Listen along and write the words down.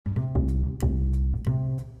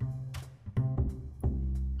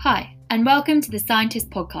Hi, and welcome to the Scientist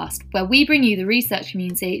Podcast, where we bring you the research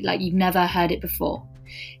community like you've never heard it before.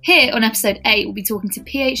 Here on episode 8, we'll be talking to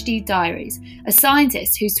PhD Diaries, a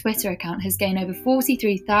scientist whose Twitter account has gained over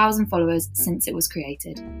 43,000 followers since it was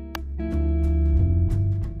created.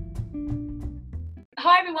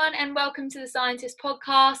 Hi everyone, and welcome to the Scientist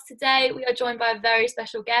Podcast. Today we are joined by a very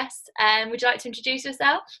special guest. Would you like to introduce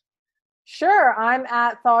yourself? Sure, I'm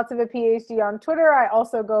at Thoughts of a PhD on Twitter. I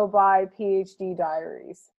also go by PhD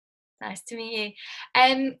Diaries. Nice to meet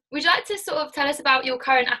you. Would you like to sort of tell us about your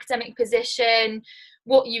current academic position,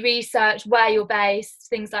 what you research, where you're based,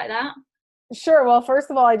 things like that? Sure. Well, first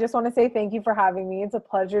of all, I just want to say thank you for having me. It's a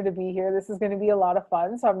pleasure to be here. This is going to be a lot of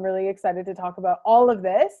fun. So I'm really excited to talk about all of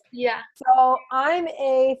this. Yeah. So I'm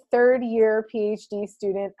a third-year PhD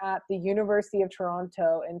student at the University of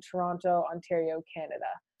Toronto in Toronto, Ontario, Canada,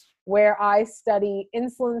 where I study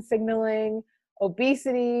insulin signaling,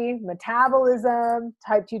 obesity, metabolism,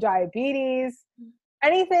 type 2 diabetes,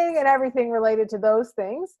 anything and everything related to those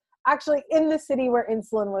things, actually in the city where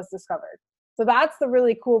insulin was discovered. So that's the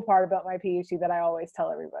really cool part about my PhD that I always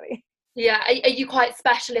tell everybody. Yeah, are you quite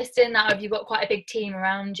specialist in that? Have you got quite a big team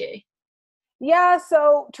around you? Yeah,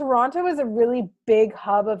 so Toronto is a really big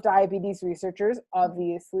hub of diabetes researchers,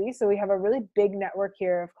 obviously. So we have a really big network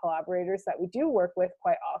here of collaborators that we do work with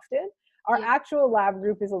quite often. Our actual lab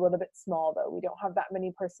group is a little bit small, though. We don't have that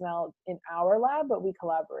many personnel in our lab, but we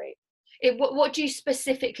collaborate. What do you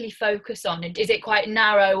specifically focus on? Is it quite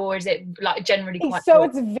narrow, or is it like generally quite So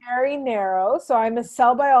broad? it's very narrow. So I'm a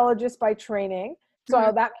cell biologist by training. So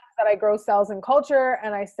that means that I grow cells in culture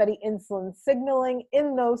and I study insulin signaling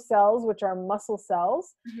in those cells, which are muscle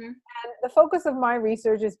cells. And the focus of my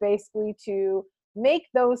research is basically to make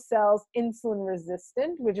those cells insulin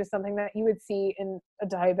resistant, which is something that you would see in a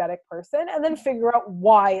diabetic person, and then figure out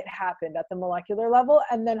why it happened at the molecular level,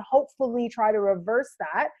 and then hopefully try to reverse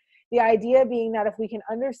that. The idea being that if we can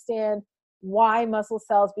understand why muscle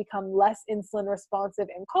cells become less insulin responsive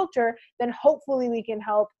in culture, then hopefully we can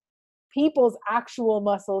help people's actual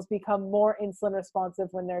muscles become more insulin responsive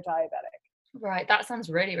when they're diabetic. Right, that sounds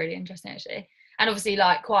really, really interesting actually. And obviously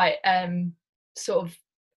like quite sort of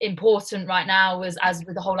important right now as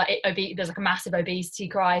with the whole like there's like a massive obesity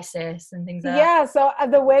crisis and things like that. Yeah, so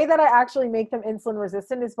the way that I actually make them insulin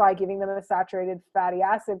resistant is by giving them a saturated fatty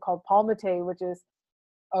acid called palmitate, which is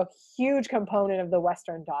a huge component of the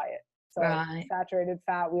Western diet. So saturated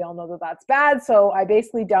fat, we all know that that's bad. So I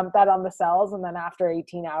basically dump that on the cells, and then after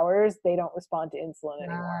 18 hours, they don't respond to insulin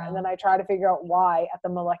anymore. And then I try to figure out why at the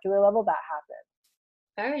molecular level that happened.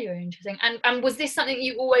 Very, very interesting. And was this something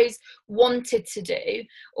you always wanted to do,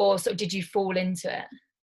 or sort of did you fall into it?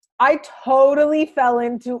 I totally fell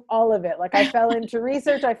into all of it. Like I fell into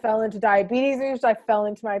research, I fell into diabetes research, I fell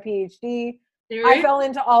into my PhD. I fell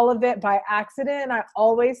into all of it by accident. And I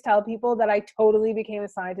always tell people that I totally became a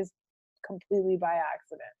scientist completely by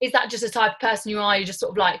accident. Is that just the type of person you are? You just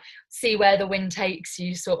sort of like see where the wind takes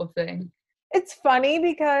you sort of thing? It's funny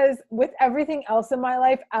because with everything else in my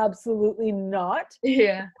life, absolutely not.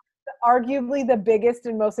 Yeah. Arguably the biggest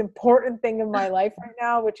and most important thing in my life right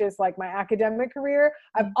now, which is like my academic career,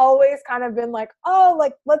 I've always kind of been like, oh,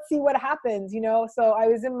 like, let's see what happens, you know? So I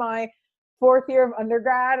was in my 4th year of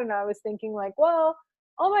undergrad and I was thinking like, well,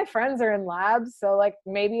 all my friends are in labs, so like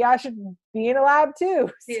maybe I should be in a lab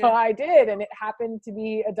too. So I did, and it happened to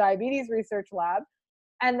be a diabetes research lab.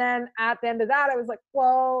 And then at the end of that, I was like,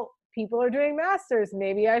 well, people are doing masters,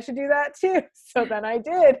 maybe I should do that too. So then I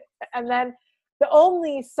did. And then the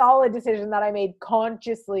only solid decision that I made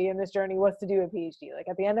consciously in this journey was to do a PhD. Like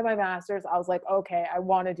at the end of my master's, I was like, okay, I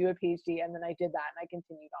want to do a PhD. And then I did that and I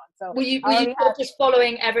continued on. So were you just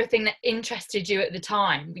following everything that interested you at the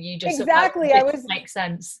time? Were you just exactly sort of like, makes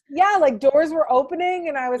sense? Yeah, like doors were opening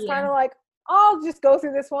and I was kind of like, I'll just go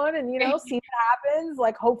through this one and, you know, see what happens.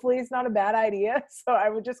 Like, hopefully it's not a bad idea. So I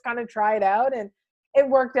would just kind of try it out, and it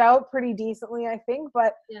worked out pretty decently, I think.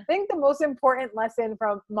 But I think the most important lesson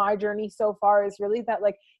from my journey so far is really that,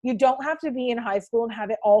 like, you don't have to be in high school and have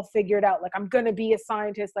it all figured out. Like, I'm going to be a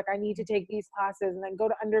scientist. Like, I need to take these classes and then go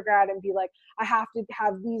to undergrad and be like, I have to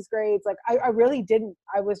have these grades. Like, I really didn't.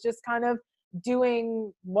 I was just kind of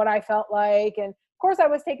doing what I felt like. And of course I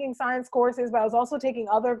was taking science courses, but I was also taking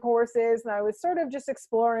other courses, and I was sort of just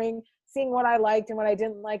exploring, seeing what I liked and what I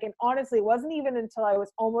didn't like. And honestly, it wasn't even until I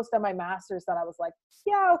was almost at my master's that I was like,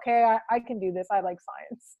 yeah, okay, I can do this. I like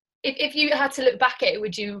science. If you had to look back at it,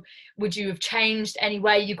 would you have changed any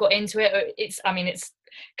way you got into it? Or it's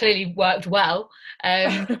clearly worked well.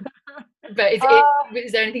 But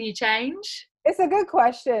is there anything you change? It's a good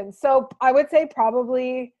question. So I would say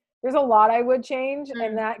probably there's a lot I would change,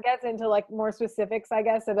 and that gets into like more specifics, I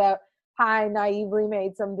guess, about I naively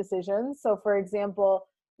made some decisions. So for example,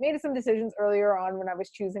 made some decisions earlier on when I was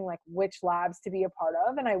choosing like which labs to be a part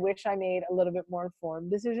of. And I wish I made a little bit more informed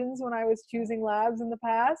decisions when I was choosing labs in the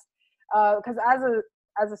past. Because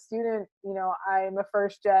as a student, you know, I'm a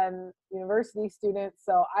first gen university student,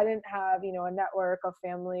 so I didn't have, you know, a network of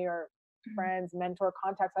family or friends, mentor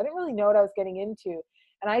contacts. I didn't really know what I was getting into.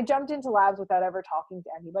 And I jumped into labs without ever talking to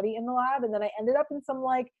anybody in the lab. And then I ended up in some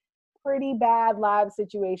like pretty bad lab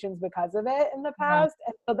situations because of it in the Right. past.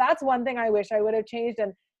 And so that's one thing I wish I would have changed.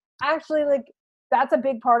 And actually, like, that's a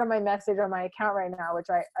big part of my message on my account right now, which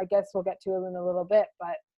I guess we'll get to in a little bit.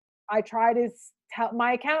 But I try to tell,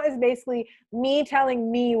 my account is basically me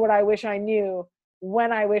telling me what I wish I knew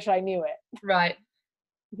when I wish I knew it. Right.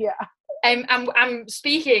 Yeah. I'm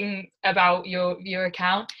speaking about your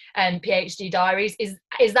account and PhD Diaries. Is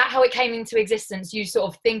that how it came into existence? You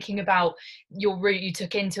sort of thinking about your route you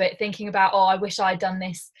took into it, thinking about, oh, I wish I'd done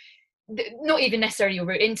this. Not even necessarily your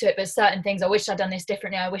route into it, but certain things. I wish I'd done this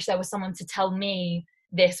differently. I wish there was someone to tell me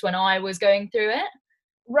this when I was going through it.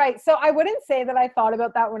 Right. So I wouldn't say that I thought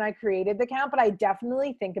about that when I created the account, but I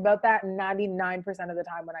definitely think about that 99% of the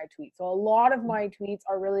time when I tweet. So a lot of my tweets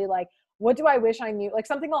are really like, what do I wish I knew? Like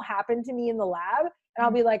something will happen to me in the lab and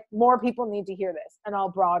I'll be like, more people need to hear this, and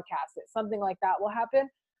I'll broadcast it. Something like that will happen.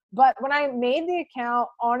 But when I made the account,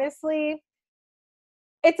 honestly,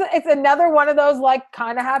 it's another one of those like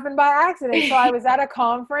kind of happened by accident. So I was at a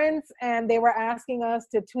conference and they were asking us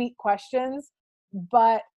to tweet questions,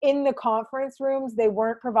 but in the conference rooms they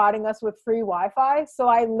weren't providing us with free Wi-Fi. So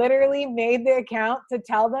I literally made the account to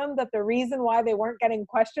tell them that the reason why they weren't getting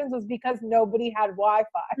questions was because nobody had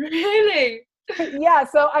Wi-Fi. Really? Yeah,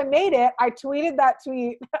 so I made it. I tweeted that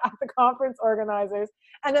tweet at the conference organizers,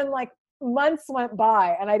 and then like months went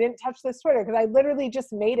by and I didn't touch this Twitter because I literally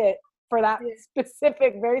just made it for that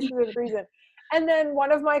very specific reason. And then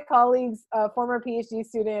one of my colleagues, a former PhD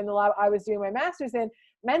student in the lab I was doing my master's in,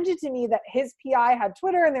 mentioned to me that his PI had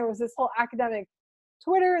Twitter and there was this whole academic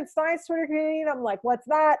Twitter and science Twitter community. And I'm like, what's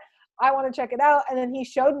that? I want to check it out. And then he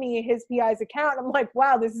showed me his PI's account. I'm like,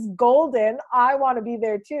 wow, this is golden. I want to be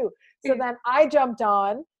there too. So then I jumped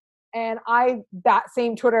on and that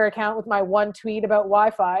same Twitter account with my one tweet about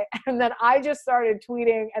Wi-Fi. And then I just started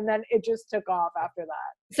tweeting and then it just took off after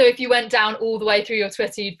that. So if you went down all the way through your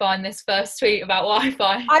Twitter, you'd find this first tweet about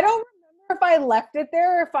Wi-Fi. I don't remember if I left it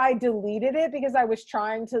there or if I deleted it because I was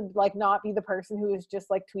trying to like not be the person who was just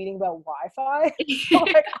like tweeting about Wi-Fi. So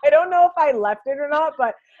like I don't know if I left it or not,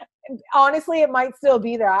 but honestly it might still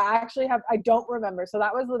be there. I don't remember. So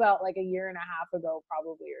that was about like a year and a half ago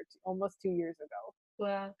probably, or almost 2 years ago.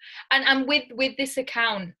 Wow. And with this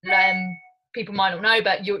account, people might not know,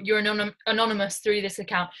 but you're anonymous through this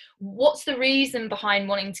account. What's the reason behind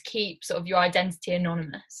wanting to keep sort of your identity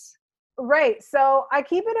anonymous? Right. So I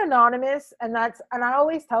keep it anonymous, and I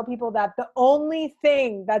always tell people that the only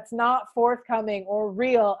thing that's not forthcoming or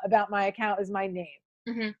real about my account is my name.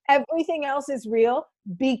 Mm-hmm. Everything else is real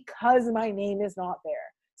because my name is not there.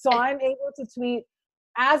 So I'm able to tweet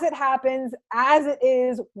as it happens, as it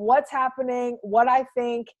is, what's happening, what I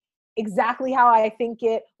think, exactly how I think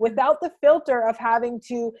it, without the filter of having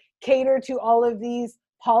to cater to all of these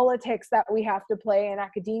politics that we have to play in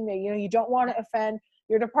academia. You know, you don't want to offend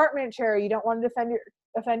your department chair, you don't want to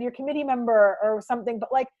offend your committee member or something, but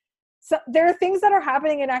like, so there are things that are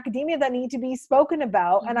happening in academia that need to be spoken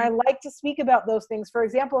about. Mm-hmm. And I like to speak about those things. For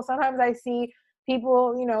example, sometimes I see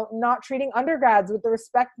people, you know, not treating undergrads with the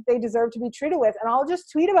respect that they deserve to be treated with. And I'll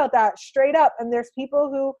just tweet about that straight up. And there's people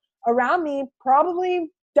who around me probably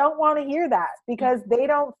don't want to hear that because they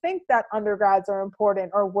don't think that undergrads are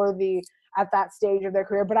important or worthy at that stage of their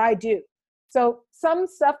career, but I do. So some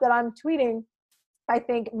stuff that I'm tweeting, I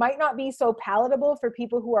think might not be so palatable for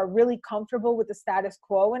people who are really comfortable with the status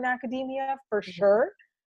quo in academia, for sure.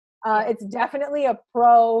 It's definitely a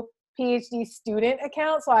pro PhD student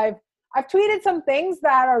account. So I've tweeted some things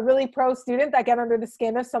that are really pro student that get under the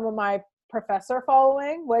skin of some of my professor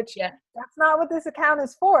following, which that's not what this account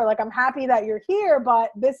is for. Like, I'm happy that you're here,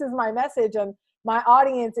 but this is my message, and my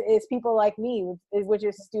audience is people like me, which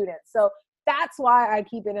is students. So that's why I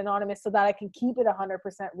keep it anonymous, so that I can keep it 100%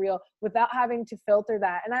 real without having to filter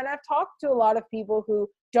that. And I've talked to a lot of people who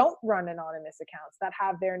don't run anonymous accounts that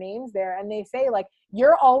have their names there, and they say like,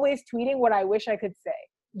 you're always tweeting what I wish I could say.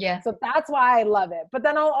 Yeah. So that's why I love it. But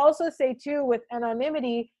then I'll also say too, with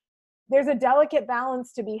anonymity, there's a delicate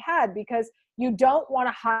balance to be had, because you don't want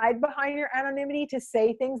to hide behind your anonymity to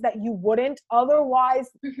say things that you wouldn't otherwise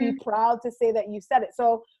be proud to say that you said it.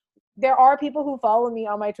 So there are people who follow me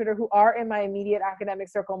on my Twitter who are in my immediate academic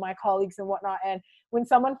circle, my colleagues and whatnot. And when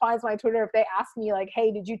someone finds my Twitter, if they ask me like,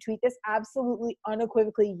 hey, did you tweet this? Absolutely,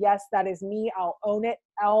 unequivocally, yes, that is me. I'll own it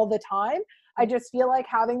all the time. I just feel like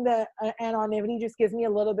having the anonymity just gives me a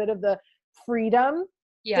little bit of the freedom,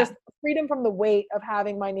 just freedom from the weight of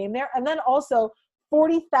having my name there. And then also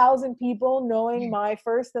 40,000 people knowing my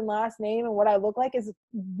first and last name and what I look like is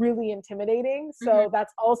really intimidating. So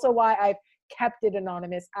that's also why I've kept it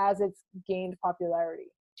anonymous as it's gained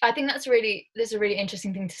popularity. I think that's a really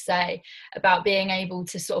interesting thing to say about being able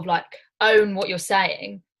to sort of like own what you're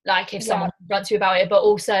saying, like if someone confronts you about it, but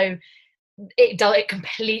also it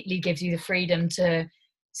completely gives you the freedom to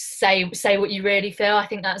say what you really feel. I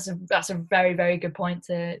think that's a very, very good point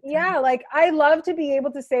to like I love to be able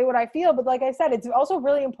to say what I feel, but like I said, it's also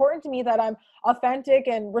really important to me that I'm authentic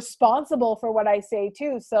and responsible for what I say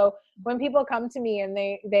too. So when people come to me and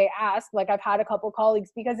they ask, like I've had a couple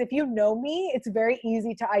colleagues, because if you know me, it's very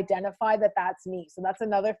easy to identify that that's me. So that's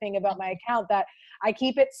another thing about my account, that I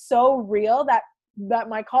keep it so real that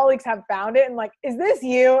my colleagues have found it and like, is this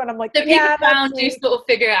you? And I'm like, so yeah, people found you, sort of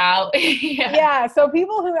figure it out. So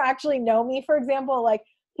people who actually know me, for example, like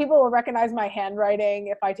people will recognize my handwriting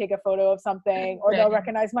if I take a photo of something, or they'll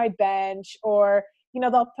recognize my bench, or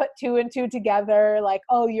they'll put two and two together, like,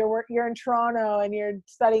 oh, you're in Toronto and you're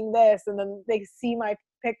studying this, and then they see my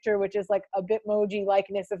picture, which is like a Bitmoji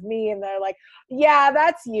likeness of me, and they're like, yeah,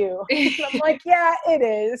 that's you. And I'm like, yeah, it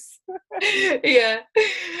is.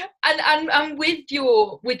 And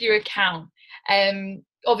with your account,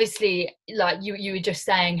 obviously, like you were just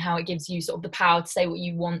saying how it gives you sort of the power to say what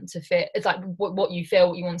you want to fit. It's like what you feel,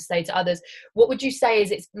 what you want to say to others. What would you say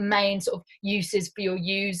is its main sort of uses for your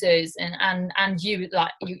users and you,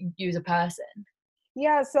 like you as a person?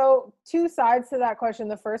 Yeah, so two sides to that question.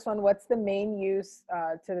 The first one, what's the main use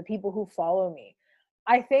to the people who follow me?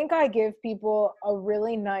 I think I give people a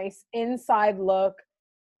really nice inside look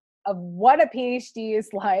of what a PhD is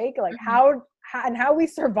like how we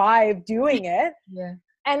survive doing it.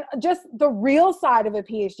 And just the real side of a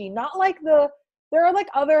PhD, not like there are like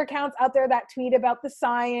other accounts out there that tweet about the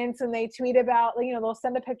science, and they tweet about, they'll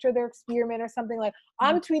send a picture of their experiment or something. Like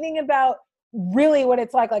I'm tweeting about really what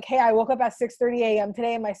it's like, hey, I woke up at 6:30 a.m.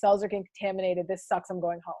 today and my cells are contaminated. This sucks. I'm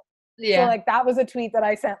going home. So like that was a tweet that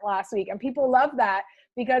I sent last week, and people love that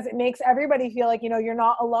because it makes everybody feel like, you're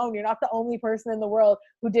not alone. You're not the only person in the world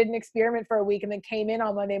who did an experiment for a week and then came in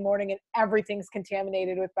on Monday morning and everything's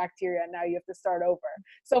contaminated with bacteria and now you have to start over.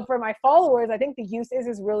 So for my followers, I think the use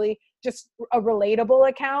is really just a relatable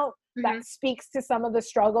account that speaks to some of the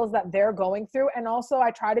struggles that they're going through. And also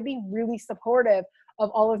I try to be really supportive of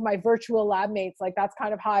all of my virtual lab mates. Like that's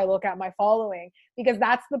kind of how I look at my following, because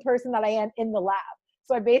that's the person that I am in the lab.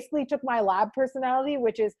 So I basically took my lab personality,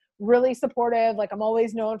 which is really supportive. Like I'm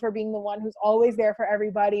always known for being the one who's always there for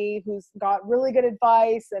everybody, who's got really good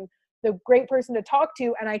advice and the great person to talk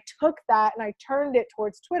to. And I took that and I turned it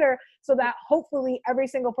towards Twitter so that hopefully every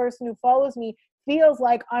single person who follows me feels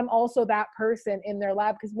like I'm also that person in their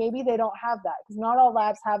lab, because maybe they don't have that, because not all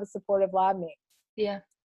labs have a supportive lab mate.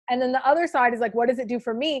 And then the other side is like, what does it do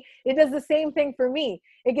for me? It does the same thing for me.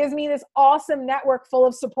 It gives me this awesome network full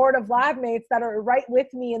of supportive lab mates that are right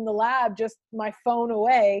with me in the lab, just my phone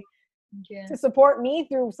away, to support me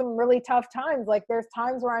through some really tough times. Like there's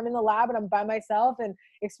times where I'm in the lab and I'm by myself and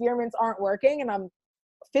experiments aren't working and I'm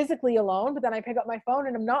physically alone, but then I pick up my phone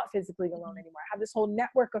and I'm not physically alone anymore. I have this whole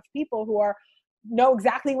network of people who know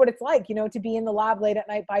exactly what it's like, to be in the lab late at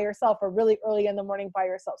night by yourself or really early in the morning by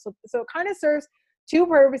yourself. So it kind of serves two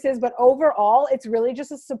purposes, but overall it's really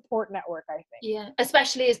just a support network, I think.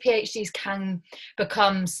 Especially as PhDs can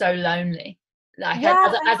become so lonely, like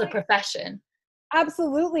as a profession.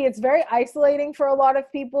 Absolutely. It's very isolating for a lot of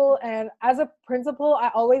people. And as a principal,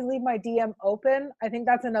 I always leave my DM open. I think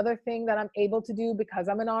that's another thing that I'm able to do because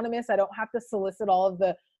I'm anonymous. I don't have to solicit all of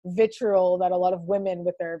the vitriol that a lot of women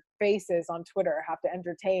with their faces on Twitter have to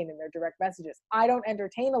entertain in their direct messages. I don't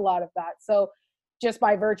entertain a lot of that. So just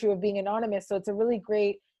by virtue of being anonymous. So it's a really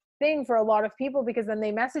great thing for a lot of people, because then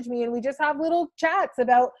they message me and we just have little chats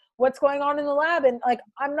about what's going on in the lab. And like,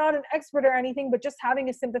 I'm not an expert or anything, but just having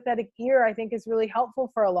a sympathetic ear, I think is really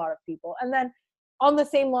helpful for a lot of people. And then on the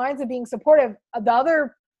same lines of being supportive,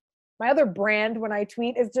 my other brand when I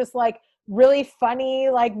tweet is just like really funny,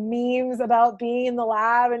 like memes about being in the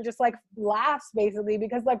lab and just like laughs basically,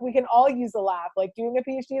 because like we can all use a laugh. Like doing a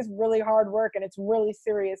PhD is really hard work and it's really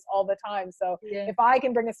serious all the time. So if I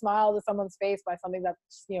can bring a smile to someone's face by something that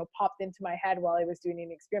popped into my head while I was doing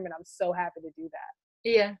an experiment, I'm so happy to do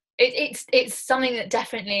that. It's something that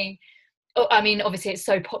definitely, I mean, obviously it's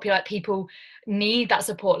so popular, like people need that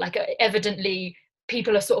support. Like evidently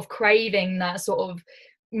people are sort of craving that sort of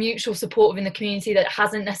mutual support within the community that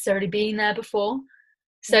hasn't necessarily been there before.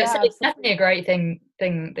 So, Yeah, so it's definitely a great thing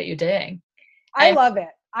that you're doing. I love it.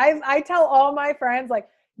 I tell all my friends, like,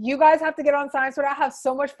 you guys have to get on Science Twitter. I have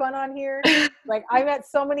so much fun on here. Like, I met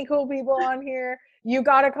so many cool people on here. You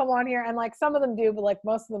got to come on here. And like, some of them do, but like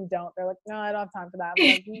most of them don't. They're like, no, I don't have time for that. I'm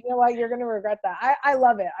like, you know what? You're going to regret that. I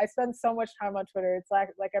love it. I spend so much time on Twitter. It's like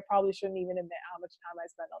I probably shouldn't even admit how much time I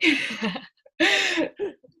spend on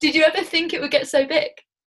Twitter. Did you ever think it would get so big?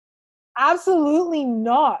 Absolutely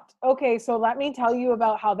not. Okay, so let me tell you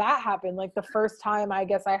about how that happened. Like the first time I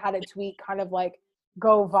guess I had a tweet kind of like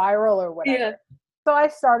go viral or whatever. Yeah. So I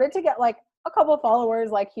started to get like a couple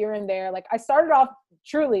followers like here and there. Like I started off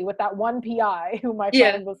truly with that one PI who my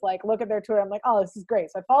friend was like, look at their Twitter. I'm like, oh, this is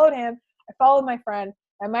great. So I followed him. I followed my friend.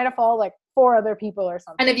 I might have followed like 4 other people or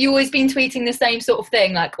something. And have you always been tweeting the same sort of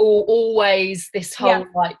thing? Like always this whole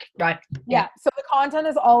like, right. Yeah. So the content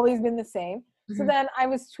has always been the same. So then I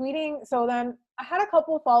was tweeting. So then I had a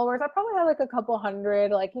couple of followers. I probably had like a couple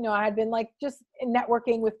hundred. Like, you know, I had been like just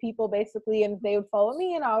networking with people basically, and they would follow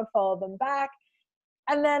me and I would follow them back.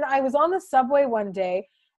 And then I was on the subway one day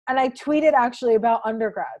and I tweeted actually about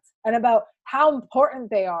undergrads and about how important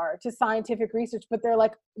they are to scientific research, but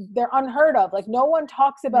they're unheard of. Like no one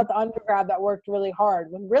talks about the undergrad that worked really hard,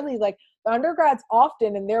 when really like the undergrads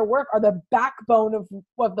often in their work are the backbone of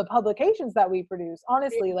the publications that we produce.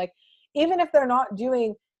 Honestly, like even if they're not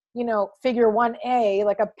doing, you know, figure 1A,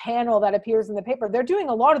 like a panel that appears in the paper, they're doing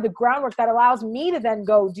a lot of the groundwork that allows me to then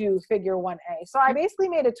go do figure 1A. So I basically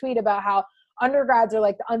made a tweet about how undergrads are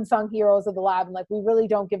like the unsung heroes of the lab, and like we really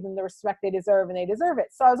don't give them the respect they deserve, and they deserve it.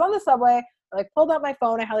 So I was on the subway, I like pulled out my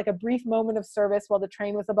phone, I had like a brief moment of service while the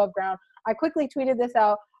train was above ground. I quickly tweeted this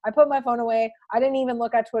out. I put my phone away. I didn't even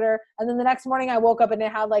look at Twitter. And then the next morning I woke up and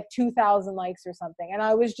it had like 2,000 likes or something. And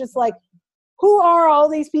I was just like, who are all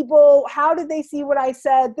these people? How did they see what I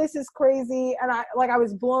said? This is crazy. And I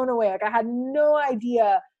was blown away. Like I had no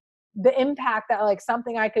idea the impact that like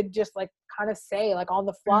something I could just like kind of say like on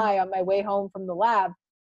the fly on my way home from the lab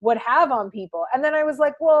would have on people. And then I was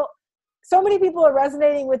like, well, so many people are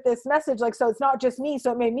resonating with this message. Like, so it's not just me.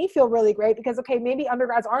 So it made me feel really great because, okay, maybe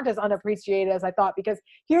undergrads aren't as unappreciated as I thought, because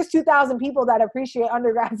here's 2,000 people that appreciate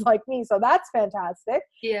undergrads like me. So that's fantastic.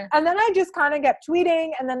 Yeah. And then I just kind of kept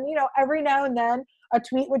tweeting. And then, you know, every now and then a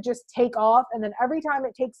tweet would just take off. And then every time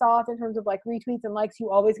it takes off in terms of like retweets and likes,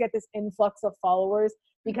 you always get this influx of followers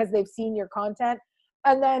because they've seen your content.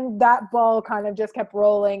 And then that ball kind of just kept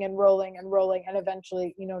rolling and rolling and rolling. And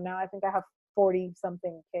eventually, you know, now I think I have 40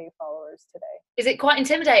 something K followers today. Is it quite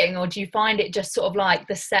intimidating, or do you find it just sort of like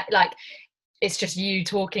the set, like it's just you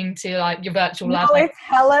talking to like your virtual lab? No, it's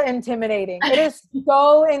hella intimidating. It is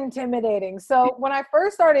so intimidating. So when I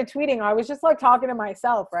first started tweeting, I was just like talking to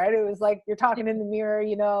myself, right? It was like you're talking in the mirror,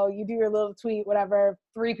 you know, you do your little tweet, whatever,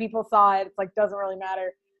 3 people saw it. It's like, doesn't really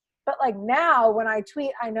matter. But like now when I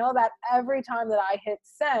tweet, I know that every time that I hit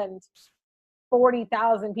send,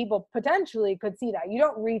 40,000 people potentially could see that. You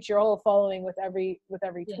don't reach your whole following with every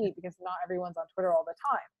tweet because not everyone's on Twitter all the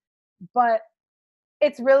time. But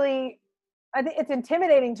it's really, I think it's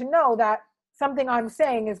intimidating to know that something I'm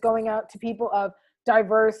saying is going out to people of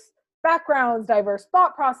diverse backgrounds, diverse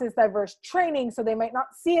thought process, diverse training. So they might not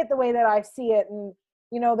see it the way that I see it. And,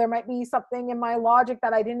 you know, there might be something in my logic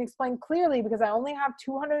that I didn't explain clearly because I only have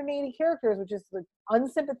 280 characters, which is like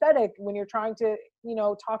unsympathetic when you're trying to, you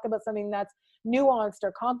know, talk about something that's nuanced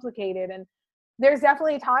or complicated. And there's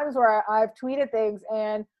definitely times where I've tweeted things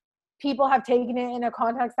and people have taken it in a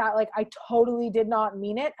context that like I totally did not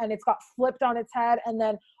mean it, and it's got flipped on its head, and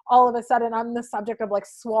then all of a sudden I'm the subject of like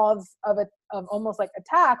swaths of almost like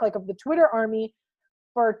attack, like of the Twitter army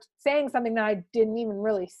for saying something that I didn't even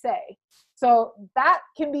really say. So that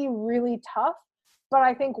can be really tough. But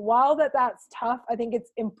I think while that's tough, I think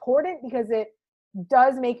it's important because it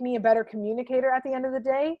does make me a better communicator at the end of the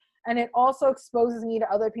day. And it also exposes me to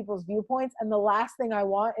other people's viewpoints. And the last thing I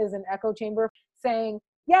want is an echo chamber saying,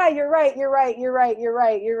 yeah, you're right, you're right, you're right, you're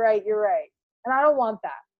right, you're right, you're right. And I don't want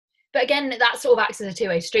that. But again, that sort of acts as a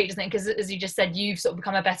two-way street, doesn't it? Because as you just said, you've sort of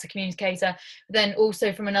become a better communicator. Then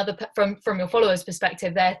also from your followers'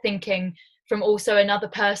 perspective, they're thinking from also another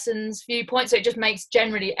person's viewpoint. So it just makes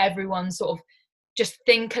generally everyone sort of just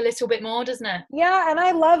think a little bit more, doesn't it? Yeah, and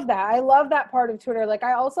I love that. I love that part of Twitter. Like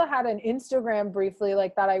I also had an Instagram briefly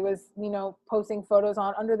like that I was, you know, posting photos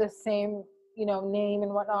on under the same, you know, name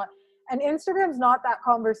and whatnot. And Instagram's not that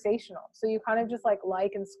conversational. So you kind of just like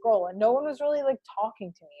and scroll, and no one was really like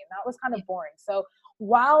talking to me, and that was kind of boring. So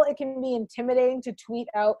while it can be intimidating to tweet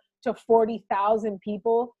out to 40,000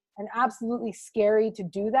 people and absolutely scary to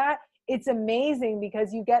do that, it's amazing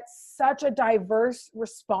because you get such a diverse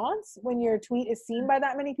response when your tweet is seen by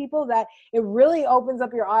that many people, that it really opens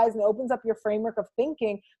up your eyes and opens up your framework of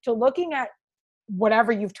thinking to looking at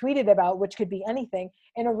whatever you've tweeted about, which could be anything,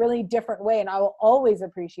 in a really different way. And I will always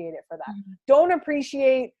appreciate it for that. Don't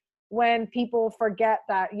appreciate when people forget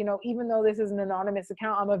that, you know, even though this is an anonymous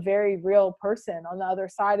account, I'm a very real person on the other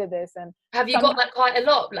side of this. And have you got that quite a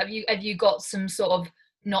lot? Have you got some sort of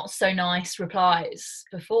not so nice replies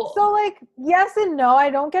before? So like, yes and no. I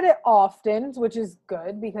don't get it often, which is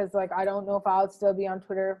good, because like I don't know if I would still be on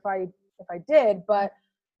Twitter if I did. But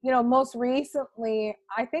you know, most recently,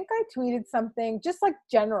 I think I tweeted something just like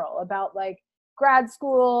general about like grad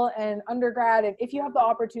school and undergrad. And if you have the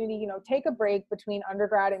opportunity, you know, take a break between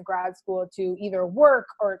undergrad and grad school to either work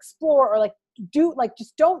or explore, or like do, like,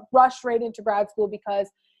 just don't rush right into grad school, because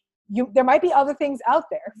there might be other things out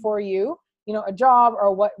there for you, you know, a job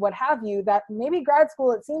or what have you, that maybe grad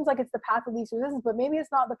school, it seems like it's the path of least resistance, but maybe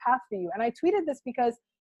it's not the path for you. And I tweeted this because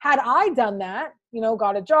had I done that, you know,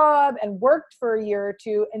 got a job and worked for a year or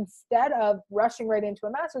two instead of rushing right into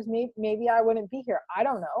a master's, maybe I wouldn't be here. I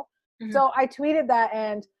don't know. So I tweeted that,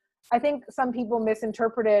 and I think some people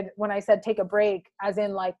misinterpreted when I said take a break as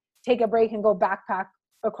in like take a break and go backpack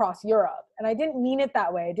across Europe. And I didn't mean it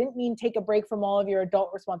that way. I didn't mean take a break from all of your adult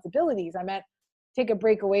responsibilities. I meant take a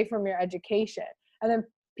break away from your education. And then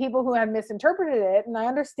people who had misinterpreted it, and I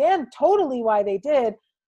understand totally why they did,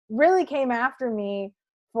 really came after me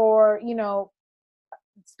for, you know,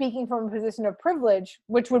 speaking from a position of privilege,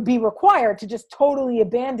 which would be required to just totally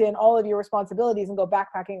abandon all of your responsibilities and go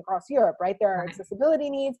backpacking across Europe, right? There are accessibility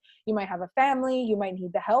needs. You might have a family. You might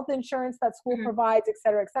need the health insurance that school provides, et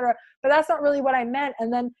cetera, et cetera. But that's not really what I meant.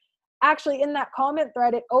 And then actually in that comment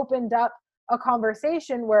thread, it opened up a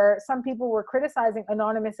conversation where some people were criticizing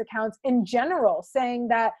anonymous accounts in general, saying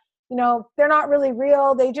that, you know, they're not really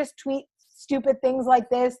real. They just tweet stupid things like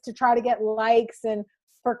this to try to get likes and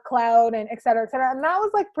for clout and et cetera, et cetera. And that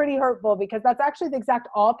was like pretty hurtful, because that's actually the exact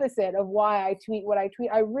opposite of why I tweet what I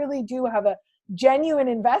tweet. I really do have a genuine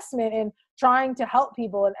investment in trying to help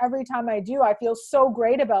people. And every time I do, I feel so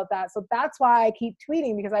great about that. So that's why I keep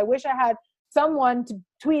tweeting, because I wish I had someone to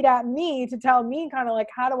tweet at me to tell me kind of like,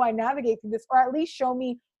 how do I navigate through this, or at least show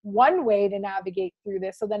me one way to navigate through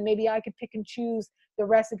this, so then maybe I could pick and choose the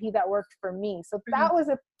recipe that worked for me. So that was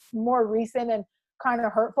a more recent and kind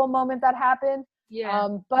of hurtful moment that happened.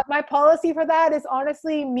 But my policy for that is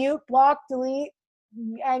honestly mute, block, delete,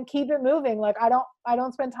 and keep it moving. Like I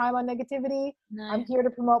don't spend time on negativity. I'm here to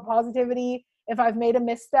promote positivity. If I've made a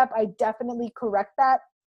misstep, I definitely correct that.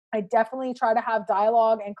 I definitely try to have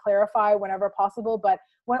dialogue and clarify whenever possible. But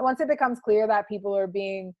once it becomes clear that people are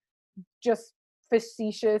being just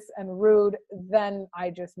facetious and rude, then I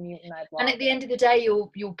just mute and I block. And at the end of the day,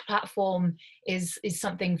 your platform is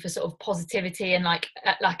something for sort of positivity and like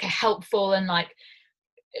a helpful and like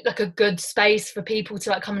a good space for people to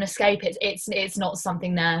like come and escape. It's not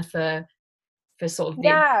something there for sort of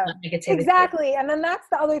negativity. Exactly. And then that's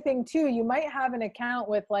the other thing too. You might have an account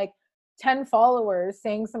with like 10 followers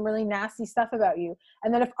saying some really nasty stuff about you,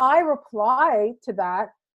 and then if I reply to that,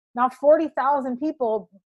 now 40,000 people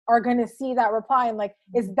are going to see that reply, and like,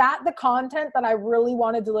 is that the content that I really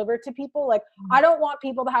want to deliver to people? Like, I don't want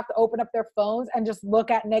people to have to open up their phones and just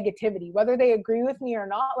look at negativity, whether they agree with me or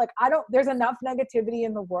not. Like, there's enough negativity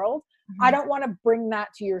in the world. I don't want to bring that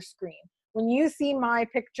to your screen. When you see my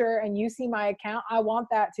picture and you see my account, I want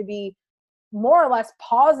that to be more or less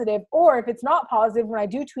positive. Or if it's not positive, when I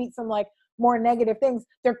do tweet some like more negative things,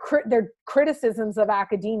 they're criticisms of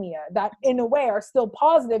academia that in a way are still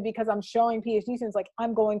positive, because I'm showing PhD students like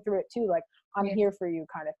I'm going through it too, like I'm here for you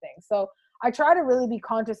kind of thing. So I try to really be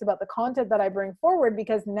conscious about the content that I bring forward,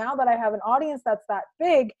 because now that I have an audience that's that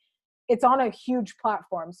big, it's on a huge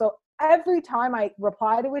platform. So every time I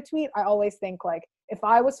reply to a tweet, I always think like, if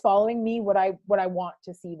I was following me, would I want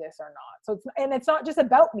to see this or not? So it's not just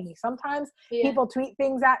about me. Sometimes people tweet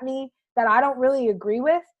things at me that I don't really agree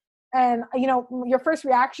with. And, you know, your first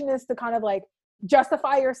reaction is to kind of like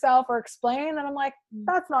justify yourself or explain. And I'm like,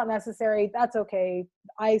 that's not necessary. That's okay.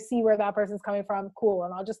 I see where that person's coming from. Cool.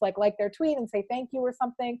 And I'll just like their tweet and say thank you or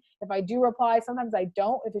something. If I do reply, sometimes I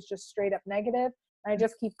don't, if it's just straight up negative, and I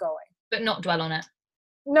just keep going. But not dwell on it.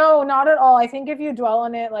 No, not at all. I think if you dwell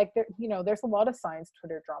on it, like, you know, there's a lot of science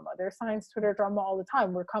Twitter drama. There's science Twitter drama all the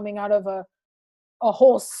time. We're coming out of a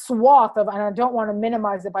whole swath of, and I don't want to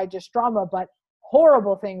minimize it by just drama, but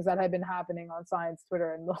horrible things that have been happening on science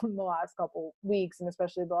Twitter in the last couple weeks, and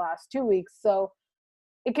especially the last 2 weeks. So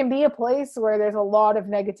it can be a place where there's a lot of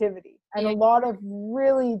negativity and a lot of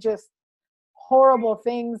really just horrible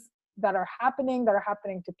things that are happening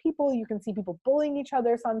to people. You can see people bullying each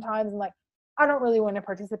other sometimes, and like, I don't really want to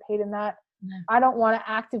participate in that. No. I don't want to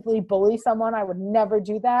actively bully someone. I would never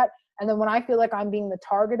do that. And then when I feel like I'm being the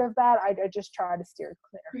target of that, I just try to steer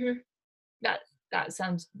clear. Mm-hmm. That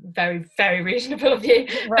sounds very, very reasonable of you.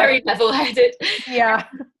 Right. Very level-headed. Yeah.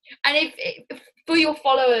 And if for your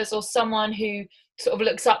followers or someone who sort of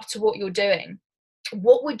looks up to what you're doing,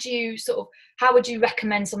 how would you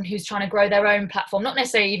recommend someone who's trying to grow their own platform, not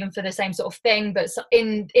necessarily even for the same sort of thing, but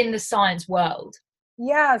in the science world?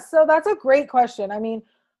 Yeah, so that's a great question. I mean,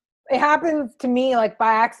 it happens to me like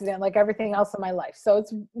by accident, like everything else in my life. So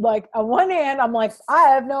it's like on one hand, I'm like, I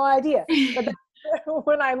have no idea. But then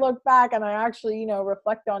when I look back and I actually,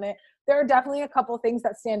 reflect on it, there are definitely a couple of things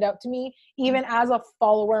that stand out to me, even as a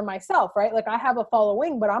follower myself, right? Like I have a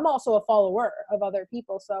following, but I'm also a follower of other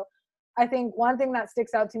people. So I think one thing that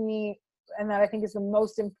sticks out to me and that I think is the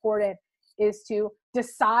most important is to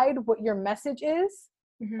decide what your message is.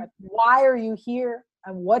 Mm-hmm. Like, why are you here?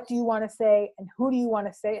 And what do you want to say? And who do you want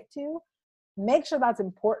to say it to? Make sure that's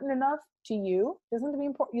important enough to you. It doesn't have to be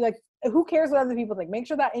important. Who cares what other people think? Make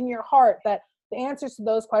sure that in your heart that the answers to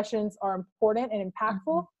those questions are important and impactful,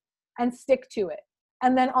 mm-hmm. and stick to it.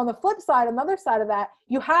 And then on the flip side, another side of that,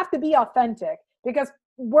 you have to be authentic, because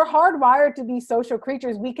we're hardwired to be social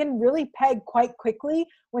creatures. We can really peg quite quickly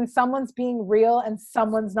when someone's being real and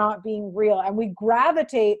someone's not being real. And we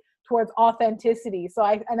gravitate towards authenticity. So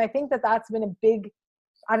I think that that's been a big,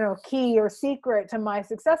 key or secret to my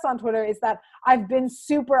success on Twitter, is that I've been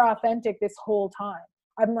super authentic this whole time.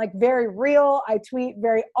 I'm like very real. I tweet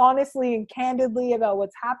very honestly and candidly about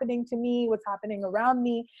what's happening to me, what's happening around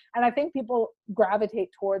me. And I think people gravitate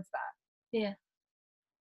towards that. Yeah.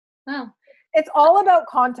 Wow. It's all about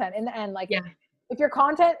content in the end. If your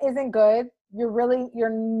content isn't good, you're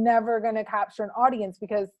never going to capture an audience,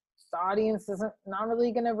 because the audience isn't not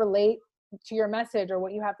really going to relate to your message or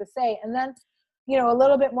what you have to say. And then, a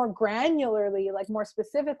little bit more granularly, like more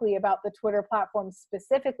specifically about the Twitter platform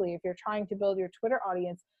specifically, if you're trying to build your Twitter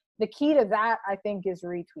audience, the key to that, I think, is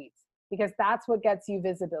retweets, because that's what gets you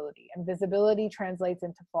visibility, and visibility translates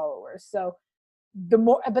into followers. So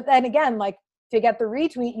but then again, to get the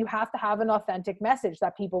retweet, you have to have an authentic message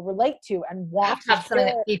that people relate to and want to have something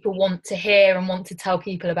that people want to hear and want to tell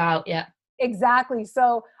people about. Yeah, exactly.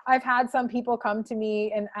 So I've had some people come to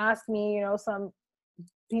me and ask me, some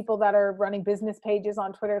people that are running business pages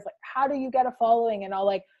on Twitter, is like, how do you get a following? And I'll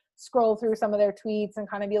scroll through some of their tweets and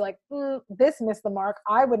kind of be like, this missed the mark.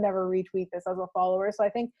 I would never retweet this as a follower. So I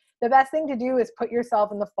think the best thing to do is put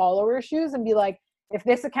yourself in the follower's shoes and be like, if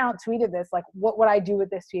this account tweeted this, what would I do with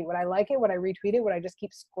this tweet? Would I like it? Would I retweet it? Would I just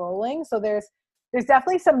keep scrolling? So there's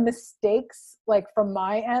definitely some mistakes from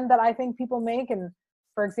my end that I think people make. And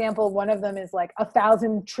for example, one of them is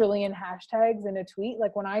 1,000 trillion hashtags in a tweet.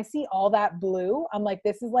 When I see all that blue, I'm like,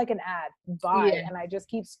 this is an ad, buy. Yeah. And I just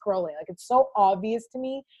keep scrolling. It's so obvious to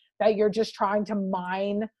me that you're just trying to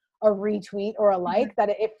mine a retweet or a like, mm-hmm. that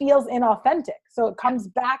it feels inauthentic. So it comes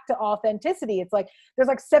back to authenticity. It's there's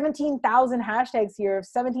 17,000 hashtags here of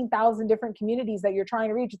 17,000 different communities that you're trying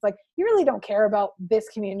to reach. It's you really don't care about this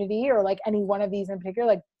community or any one of these in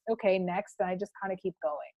particular. Okay, next. And I just kind of keep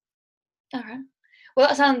going. All right. Well,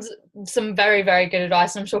 that sounds some very, very good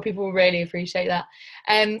advice. I'm sure people will really appreciate that.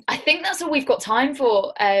 I think that's all we've got time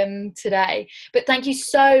for today. But thank you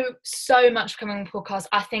so, so much for coming on the podcast.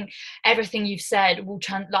 I think everything you've said will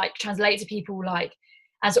translate to people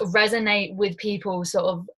and sort of resonate with people. Sort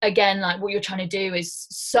of, again, what you're trying to do is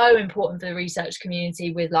so important for the research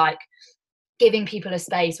community, with giving people a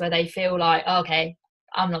space where they feel okay,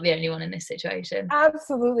 I'm not the only one in this situation.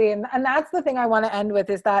 Absolutely. And that's the thing I want to end with,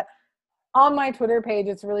 is that on my Twitter page,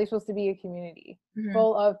 it's really supposed to be a community, mm-hmm.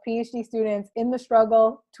 full of PhD students in the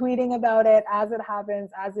struggle, tweeting about it as it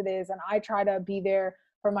happens, as it is. And I try to be there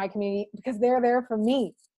for my community because they're there for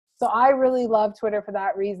me. So I really love Twitter for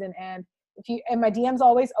that reason. And my DM's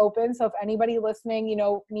always open. So if anybody listening,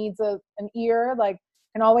 needs an ear,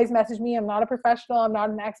 can always message me. I'm not a professional. I'm not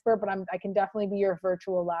an expert, but I can definitely be your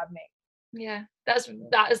virtual lab mate. Yeah, I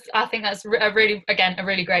think that's a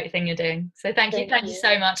really great thing you're doing. So thank you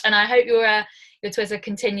so much, and I hope your Twitter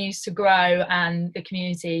continues to grow and the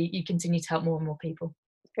community, you continue to help more and more people.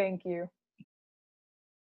 Thank you.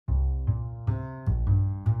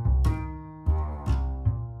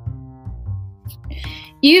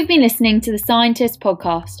 You've been listening to the Scientist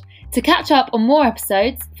Podcast. To catch up on more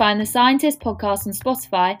episodes, find the Scientist Podcast on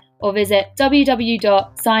Spotify or visit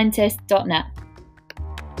www.scientist.net.